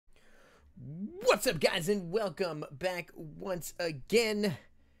What's up, guys, and welcome back once again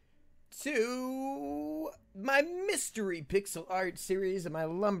to my mystery pixel art series of my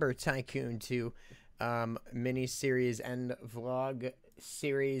Lumber Tycoon 2 mini series and vlog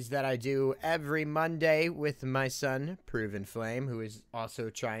series that I do every Monday with my son, Proven Flame, who is also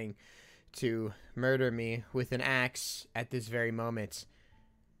trying to murder me with an axe at this very moment,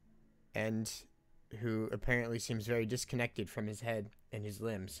 and who apparently seems very disconnected from his head and his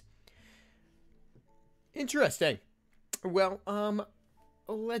limbs. Interesting. Well,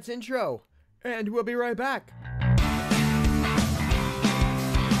 let's intro, and we'll be right back.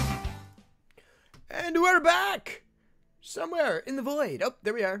 And we're back! Somewhere in the void. Oh,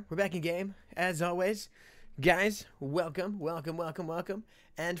 there we are. We're back in game, as always. Guys, welcome, welcome, welcome, welcome.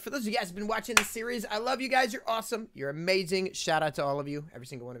 And for those of you guys who've been watching this series, I love you guys. You're awesome. You're amazing. Shout out to all of you. Every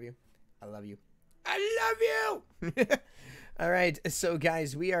single one of you. I love you. I love you! All right, so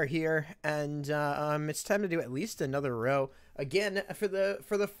guys, we are here, and it's time to do at least another row. Again, for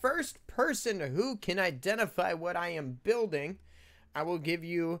the first person who can identify what I am building, I will give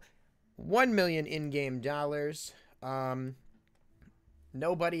you 1 million in-game dollars.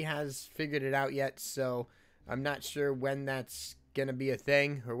 Nobody has figured it out yet, so I'm not sure when that's gonna be a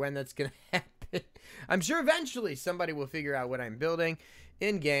thing or when that's gonna happen. I'm sure eventually somebody will figure out what I'm building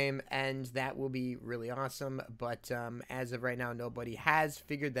in game, and that will be really awesome, but as of right now, nobody has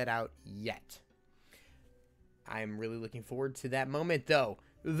figured that out yet. I'm really looking forward to that moment, though.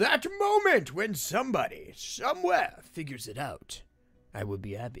 That moment when somebody somewhere figures it out. I would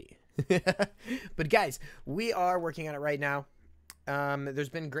be happy. But guys, we are working on it right now. There's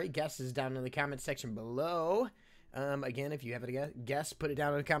been great guesses down in the comment section below. Again, if you have a guess, put it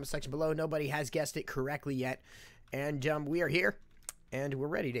down in the comment section below. Nobody has guessed it correctly yet, and we are here. And we're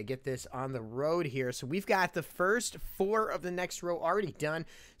ready to get this on the road here. So we've got the first 4 of the next row already done.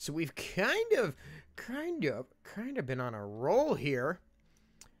 So we've kind of been on a roll here.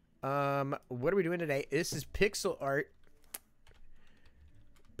 What are we doing today? This is pixel art.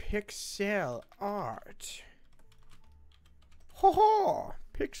 Pixel art. Ho ho!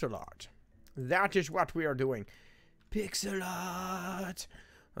 Pixel art. That is what we are doing. Pixel art.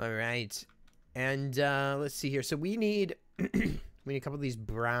 All right. And let's see here. So we need... we need a couple of these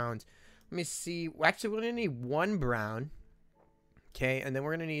browns. Let me see. Actually, we're going to need 1 brown. Okay, and then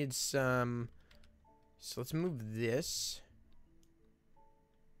we're going to need some... So let's move this.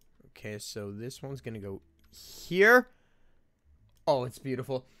 Okay, so this one's going to go here. Oh, it's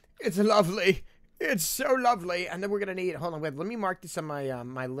beautiful. It's lovely. It's so lovely. And then we're going to need... Hold on, wait. Let me mark this on my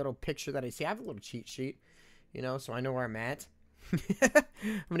my little picture that I see. I have a little cheat sheet, you know, so I know where I'm at. How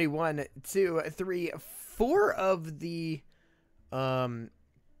many? 1, 2, 3, 4 of the... of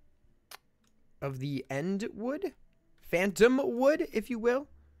the end wood, phantom wood, if you will.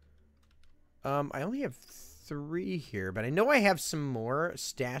 I only have 3 here, but I know I have some more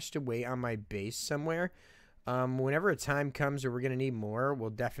stashed away on my base somewhere. Whenever a time comes where we're gonna need more, we'll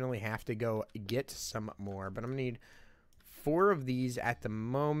definitely have to go get some more, but I'm gonna need 4 of these at the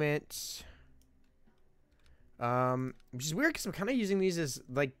moment. Which is weird because I'm kind of using these as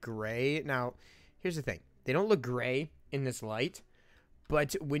like gray. Now, here's the thing. They don't look gray in this light,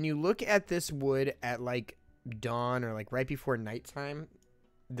 but when you look at this wood at like dawn or like right before nighttime,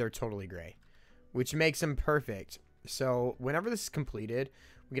 they're totally gray, which makes them perfect. So whenever this is completed,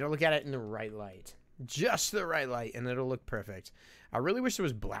 we gotta look at it in the right light, just the right light, and it'll look perfect. I really wish there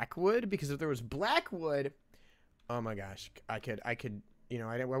was black wood, because if there was black wood, oh my gosh, I could, you know,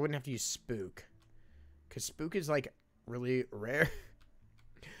 I wouldn't have to use spook, because spook is like really rare.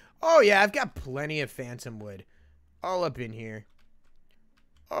 Oh yeah, I've got plenty of phantom wood. All up in here.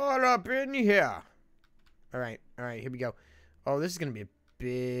 All up in here. All right, here we go. Oh, this is going to be a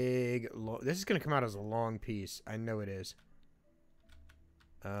big... This is going to come out as a long piece. I know it is.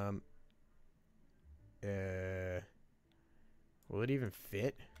 Will it even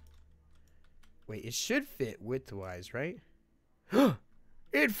fit? Wait, it should fit width-wise, right?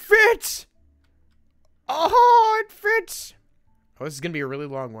 It fits! Oh, it fits! Oh, this is going to be a really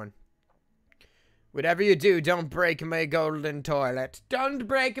long one. Whatever you do, don't break my golden toilet. Don't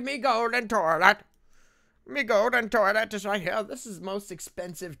break me golden toilet. Me golden toilet is right here. This is the most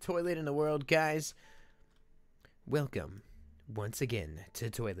expensive toilet in the world, guys. Welcome once again to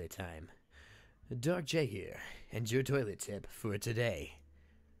Toilet Time. Dark J here, and your toilet tip for today.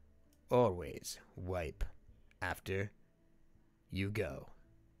 Always wipe after you go.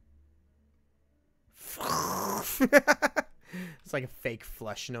 It's like a fake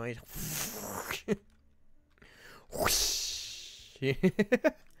flush noise.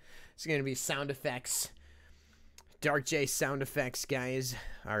 It's gonna be sound effects. Dark J sound effects, guys.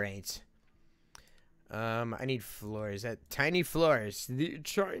 Alright. I need floors. Tiny floors. The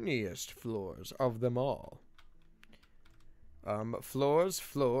tiniest floors of them all.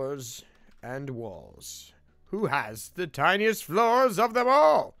 Floors, and walls. Who has the tiniest floors of them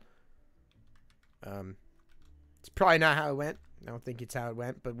all? It's probably not how it went. I don't think it's how it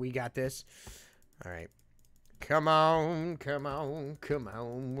went, but we got this. All right. Come on, come on, come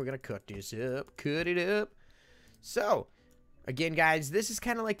on. We're going to cut this up. Cut it up. So, again, guys, this is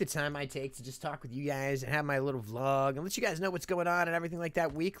kind of like the time I take to just talk with you guys and have my little vlog and let you guys know what's going on and everything like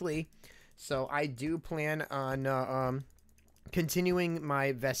that weekly. So, I do plan on continuing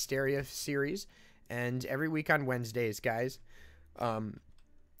my Vesteria series. And every week on Wednesdays, guys, I'm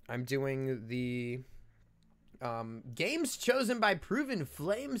doing the Games Chosen by Proven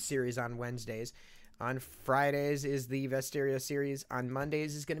Flame series on Wednesdays. On Fridays is the Vesteria series. On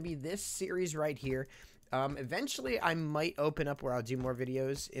Mondays is going to be this series right here. Eventually, I might open up where I'll do more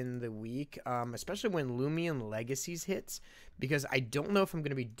videos in the week, especially when Lumion Legacies hits, because I don't know if I'm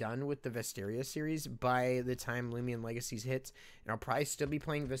going to be done with the Vesteria series by the time Lumion Legacies hits, and I'll probably still be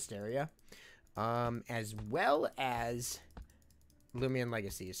playing Vesteria, as well as Lumion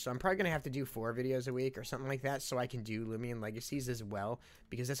Legacies. So I'm probably going to have to do 4 videos a week or something like that so I can do Lumion Legacies as well,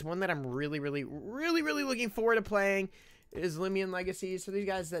 because that's one that I'm really looking forward to playing is Lumion Legacies. So these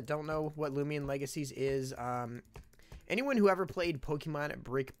guys that don't know what Lumion Legacies is, anyone who ever played Pokemon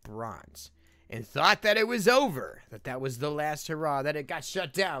Brick Bronze and thought that it was over, that was the last hurrah, that it got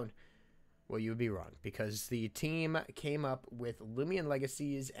shut down, well, you would be wrong, because the team came up with Lumion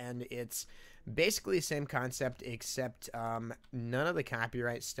Legacies, and it's basically the same concept, except none of the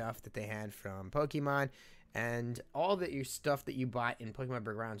copyright stuff that they had from Pokemon, and all that your stuff that you bought in Pokemon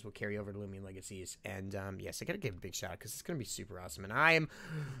Brick Bronze will carry over to Lumion Legacies. And yes, I gotta give a big shout out because it's gonna be super awesome, and I am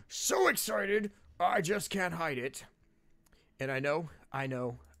so excited. I just can't hide it. And I know.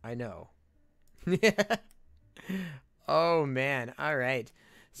 Oh man! All right.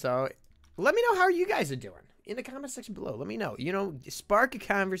 So let me know how you guys are doing in the comment section below. Let me know. You know, spark a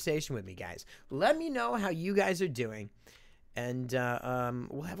conversation with me, guys. Let me know how you guys are doing. And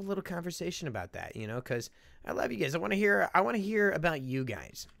we'll have a little conversation about that, you know, because I love you guys. I want to hear about you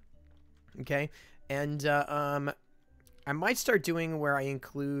guys. Okay? And I might start doing where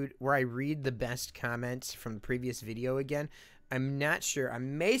I read the best comments from the previous video again. I'm not sure. I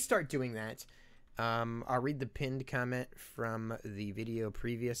may start doing that. I'll read the pinned comment from the video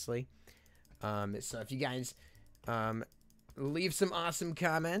previously. So if you guys leave some awesome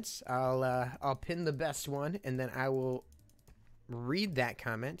comments, I'll pin the best one, and then I will read that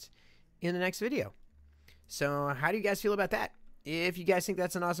comment in the next video. So how do you guys feel about that? If you guys think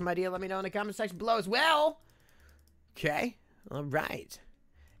that's an awesome idea, let me know in the comment section below as well. Okay, all right.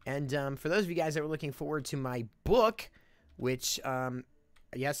 And for those of you guys that were looking forward to my book, which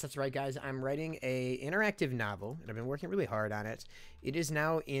yes, that's right, guys, I'm writing a interactive novel, and I've been working really hard on it. It is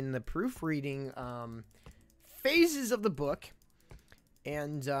now in the proofreading phases of the book,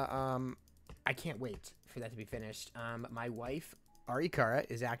 and I can't wait for that to be finished. My wife, Arikara,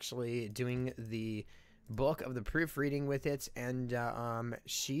 is actually doing the book of the proofreading with it, and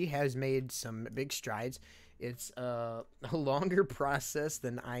she has made some big strides. It's a longer process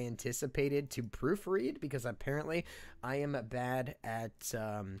than I anticipated to proofread, because apparently I am bad at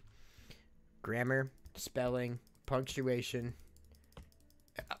grammar, spelling, punctuation,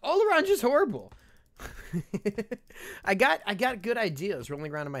 all around just horrible. I got good ideas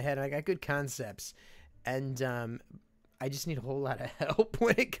rolling around in my head, and I got good concepts, and I just need a whole lot of help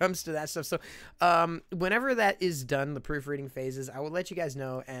when it comes to that stuff. So whenever that is done, the proofreading phases, I will let you guys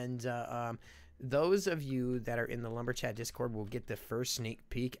know, and those of you that are in the Lumber Chat Discord will get the first sneak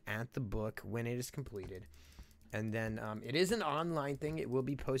peek at the book when it is completed. And then it is an online thing. It will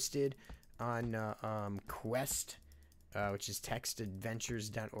be posted on Quest, which is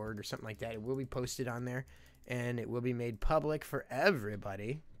textadventures.org or something like that. It will be posted on there, and it will be made public for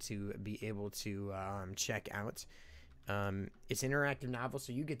everybody to be able to check out. It's an interactive novel,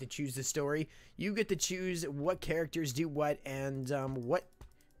 so you get to choose the story. You get to choose what characters do what, and what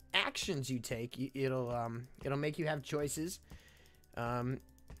actions you take. It'll make you have choices, and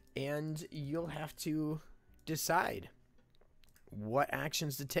you'll have to decide what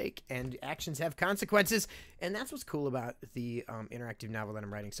actions to take, and actions have consequences, and that's what's cool about the interactive novel that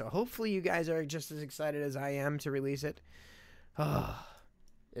I'm writing. So hopefully you guys are just as excited as I am to release it.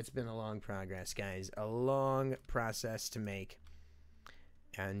 It's been a long progress, guys, a long process to make,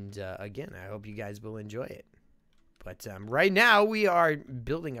 and again, I hope you guys will enjoy it. But right now we are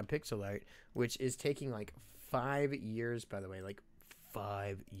building a pixel art, which is taking like 5 years, by the way, like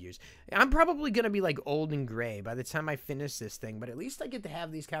 5 years. I'm probably going to be like old and gray by the time I finish this thing, but at least I get to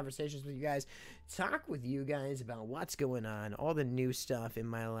have these conversations with you guys, talk with you guys about what's going on, all the new stuff in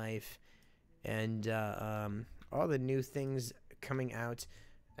my life, and all the new things coming out.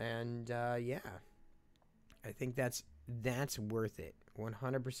 And yeah, I think that's worth it.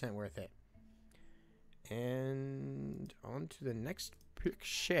 100% worth it. And on to the next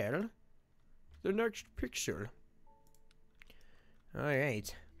picture. The next picture. All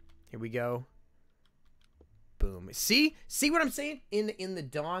right, here we go. Boom. See what I'm saying? In the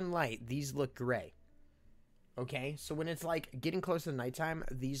dawn light, these look gray. Okay, so when it's like getting close to nighttime,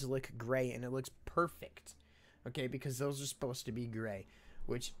 these look gray, and it looks perfect. Okay, because those are supposed to be gray,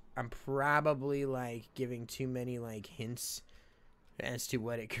 which I'm probably like giving too many like hints as to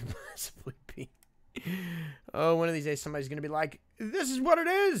what it could possibly be. Oh, one of these days somebody's gonna be like, this is what it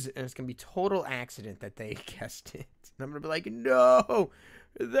is, and it's gonna be total accident that they guessed it. And I'm gonna be like, no,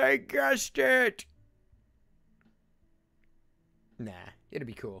 they guessed it. Nah, it'll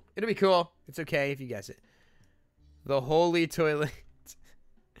be cool. It'll be cool. It's okay if you guess it. The holy toilet.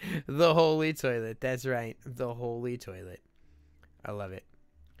 The holy toilet. That's right. The holy toilet. I love it.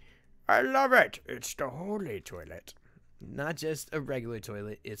 I love it. It's the holy toilet. Not just a regular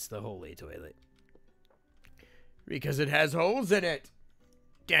toilet. It's the holy toilet. Because it has holes in it.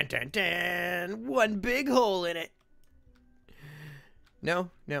 Dun, dun, dun. One big hole in it.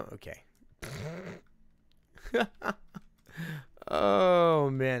 No? No? Okay. Oh,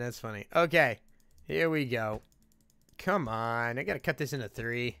 man. That's funny. Okay. Here we go. Come on. I gotta cut this into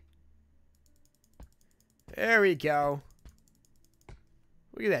 3. There we go.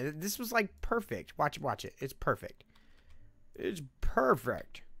 Look at that. This was like perfect. Watch it. It's perfect. It's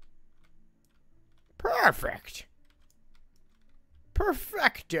perfect. Perfect.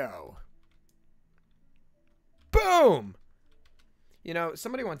 Perfecto. Boom. You know,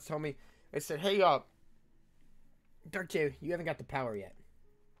 somebody once told me, they said, hey, Dark J, you haven't got the power yet.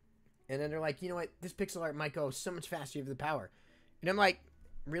 And then they're like, you know what? This pixel art might go so much faster if you have the power. And I'm like,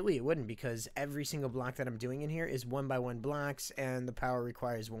 really, it wouldn't, because every single block that I'm doing in here is 1x1 blocks, and the power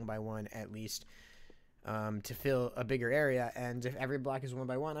requires 1x1 at least to fill a bigger area. And if every block is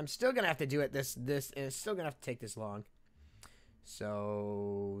 1x1, I'm still going to have to do it this, and it's still going to have to take this long.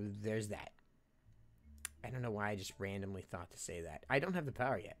 So there's that. I don't know why I just randomly thought to say that. I don't have the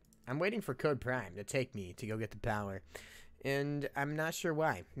power yet. I'm waiting for Code Prime to take me to go get the power. And I'm not sure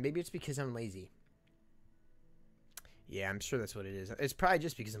why. Maybe it's because I'm lazy. Yeah, I'm sure that's what it is. It's probably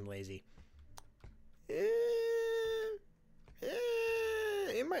just because I'm lazy. Am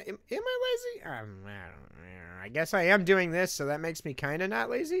I lazy? I guess I am doing this, so that makes me kind of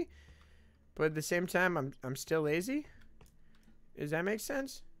not lazy. But at the same time, I'm still lazy. Does that make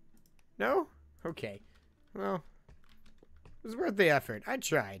sense? No? Okay. Well, it was worth the effort. I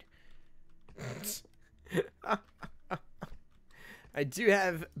tried. I do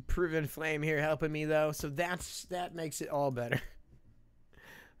have Proven Flame here helping me, though, so that makes it all better.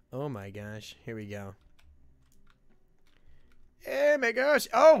 Oh, my gosh. Here we go. Oh, my gosh.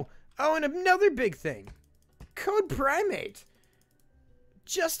 Oh, and another big thing. Code Primate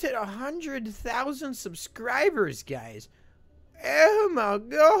just hit 100,000 subscribers, guys. Oh, my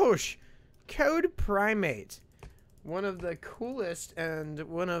gosh. Code Primate. One of the coolest and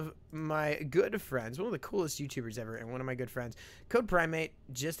one of my good friends, one of the coolest YouTubers ever, and one of my good friends, Code Primate,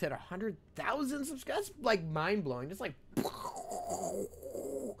 just hit 100,000 subscribers. That's like mind-blowing. Just like,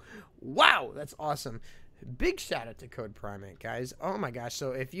 wow, that's awesome. Big shout out to Code Primate, guys. Oh my gosh.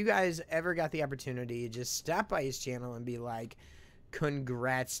 So if you guys ever got the opportunity, just stop by his channel and be like,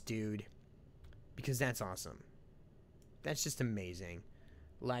 congrats, dude. Because that's awesome. That's just amazing.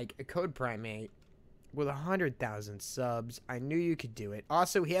 Like, a Code Primate with 100,000 subs. I knew you could do it.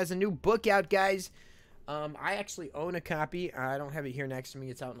 Also, he has a new book out, guys. I actually own a copy. I don't have it here next to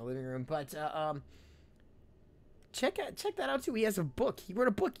me. It's out in the living room. But check that out too. He has a book. He wrote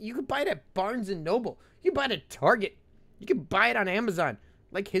a book. You can buy it at Barnes and Noble. You can buy it at Target. You can buy it on Amazon.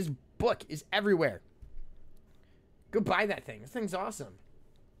 Like, his book is everywhere. Go buy that thing. This thing's awesome.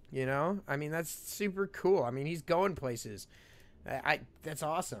 You know? I mean, that's super cool. I mean, he's going places. That's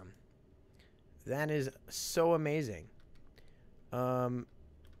awesome. That is so amazing.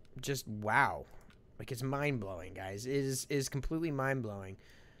 Just wow. Like, it's mind-blowing, guys. It is completely mind-blowing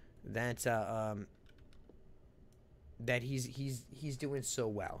that that he's doing so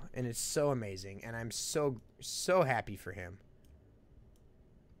well, and it's so amazing, and I'm so happy for him.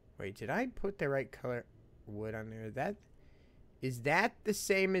 Wait, did I put the right color wood on there? Is that the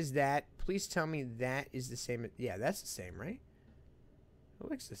same as that? Please tell me that is the same. Yeah, that's the same, right? It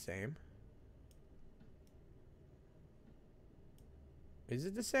looks the same. Is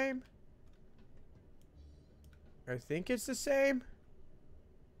it the same? I think it's the same.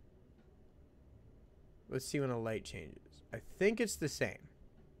 Let's see when a light changes. I think it's the same.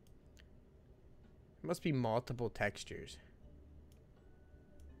 It must be multiple textures.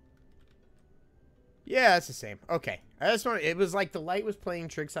 Yeah, that's the same. Okay. I just want. It was like the light was playing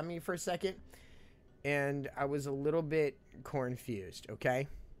tricks on me for a second, and I was a little bit confused. Okay.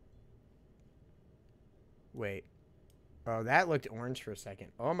 Wait. Oh, that looked orange for a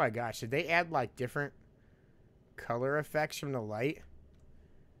second. Oh my gosh. Did they add like different color effects from the light?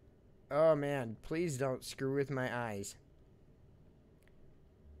 Oh man, please don't screw with my eyes.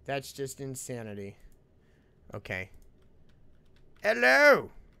 That's just insanity. Okay. Hello!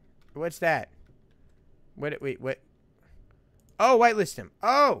 What's that? Wait, what? Oh, whitelist him.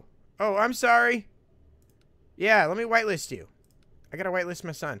 Oh! Oh, I'm sorry. Yeah, let me whitelist you. I gotta whitelist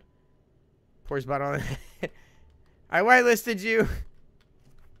my son. Pours bottle on it. I whitelisted you.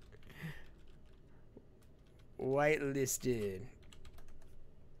 Whitelisted.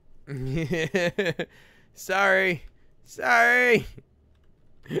 Sorry. Sorry.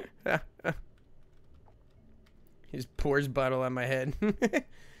 He just pours bottle on my head.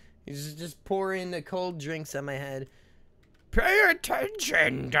 He's just pouring the cold drinks on my head. Pay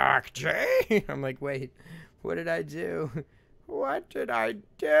attention, Doctor. I'm like, wait, what did I do? What did I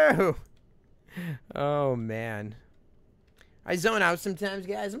do? Oh man. I zone out sometimes,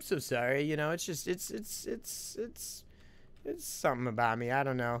 guys. I'm so sorry. You know, it's just it's something about me. I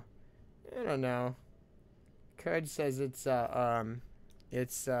don't know. I don't know. Cud says it's ADD.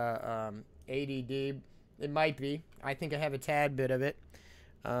 It might be. I think I have a tad bit of it.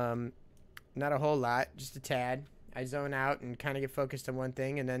 Not a whole lot, just a tad. I zone out and kind of get focused on one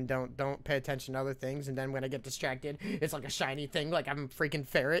thing, and then don't pay attention to other things. And then when I get distracted, it's like a shiny thing, like I'm a freaking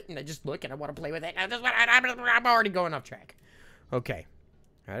ferret, and I just look and I want to play with it. I'm already going off track. Okay,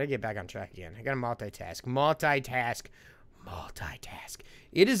 I gotta get back on track again. I gotta multitask.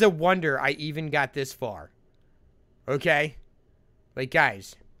 It is a wonder I even got this far. Okay, like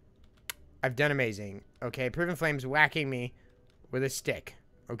guys, I've done amazing. Okay, Proven Flame's whacking me with a stick.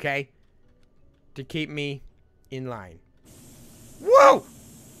 Okay, to keep me in line. Whoa!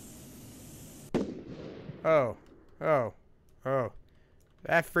 Oh.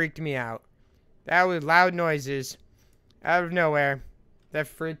 That freaked me out. That was loud noises out of nowhere. That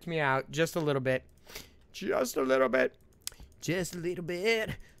freaked me out just a little bit. Just a little bit. Just a little bit.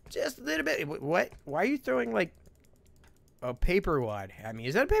 Just a little bit. What? Why are you throwing like a paper wad at me?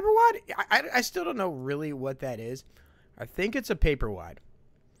 Is that a paper wad? I still don't know really what that is. I think it's a paper wad.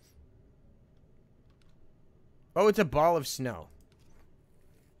 Oh, it's a ball of snow.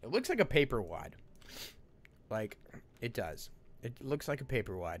 It looks like a paper wad. Like, it does. It looks like a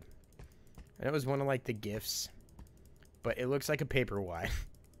paper wad. And it was one of, like, the gifts. But it looks like a paper wad.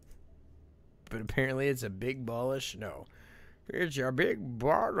 But apparently it's a big ball of snow. It's a big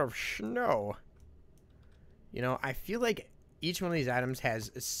ball of snow. You know, I feel like each one of these items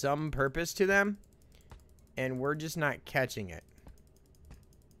has some purpose to them. And we're just not catching it.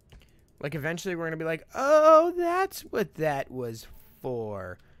 Like, eventually we're going to be like, oh, that's what that was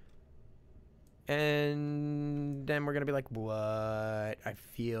for. And then we're going to be like, what? I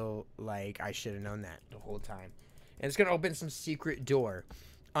feel like I should have known that the whole time. And it's going to open some secret door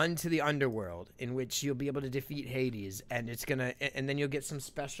onto the underworld in which you'll be able to defeat Hades. And it's going to, and then you'll get some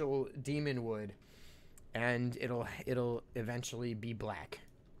special demon wood. And it'll eventually be black.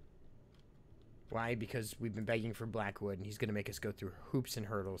 Why? Because we've been begging for Blackwood, and he's going to make us go through hoops and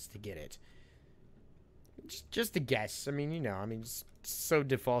hurdles to get it. Just a guess. I mean, you know, it's so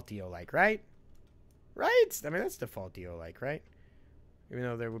defaultio-like, right? Right? I mean, that's defaultio-like, right? Even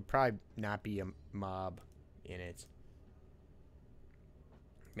though there would probably not be a mob in it.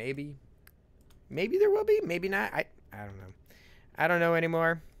 Maybe. Maybe there will be. Maybe not. I don't know. I don't know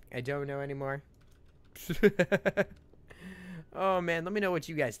anymore. I don't know anymore. Oh man, let me know what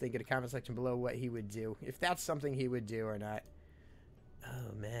you guys think in the comment section below, what he would do, if that's something he would do or not.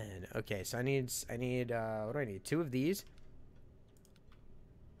 Oh man. Okay, so I need what do I need? 2 of these.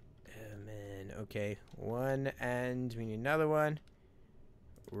 Oh man. Okay, 1, and we need another one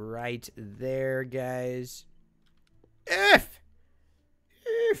right there, guys.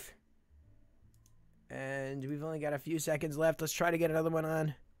 And we've only got a few seconds left. Let's try to get another one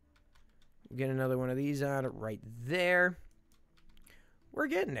on. Get another one of these on right there. We're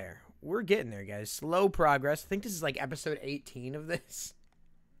getting there. We're getting there, guys. Slow progress. I think this is like episode 18 of this.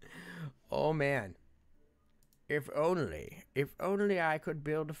 Oh, man. If only I could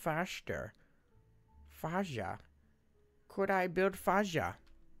build faster. Faja. Could I build Faja?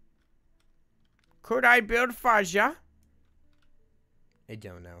 Could I build Faja? I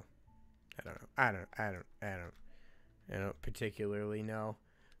don't know. I don't particularly know.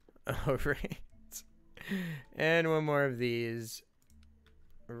 All right. And one more of these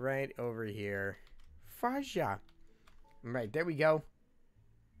right over here. Faja. Right, there we go.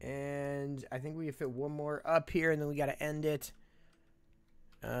 And I think we can fit one more up here, and then we got to end it.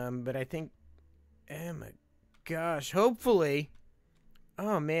 But I think, oh my gosh, hopefully.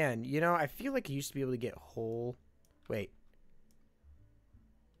 Oh man, you know, I feel like I used to be able to get whole. Wait.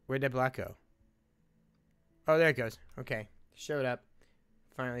 Where'd that block go? Oh, there it goes. Okay, showed up.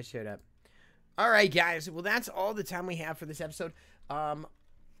 Finally showed up. All right, guys. Well, that's all the time we have for this episode. Join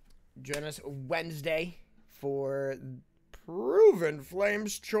us Wednesday for Proven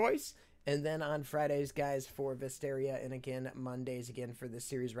Flames Choice. And then on Fridays, guys, for Visteria. And again, Mondays again for this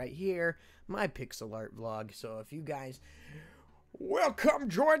series right here. My pixel art vlog. So if you guys will come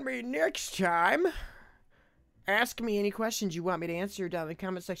join me next time, ask me any questions you want me to answer down in the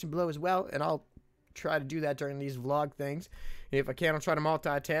comment section below as well. And I'll try to do that during these vlog things. If I can, I'll try to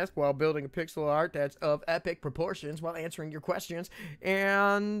multitask while building a pixel art that's of epic proportions while answering your questions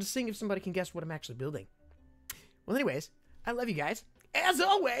and seeing if somebody can guess what I'm actually building. Well, anyways, I love you guys. As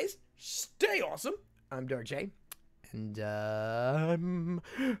always, stay awesome. I'm Dark J, and I'm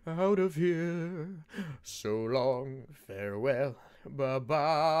out of here. So long, farewell,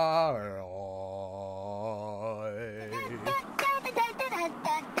 bye-bye.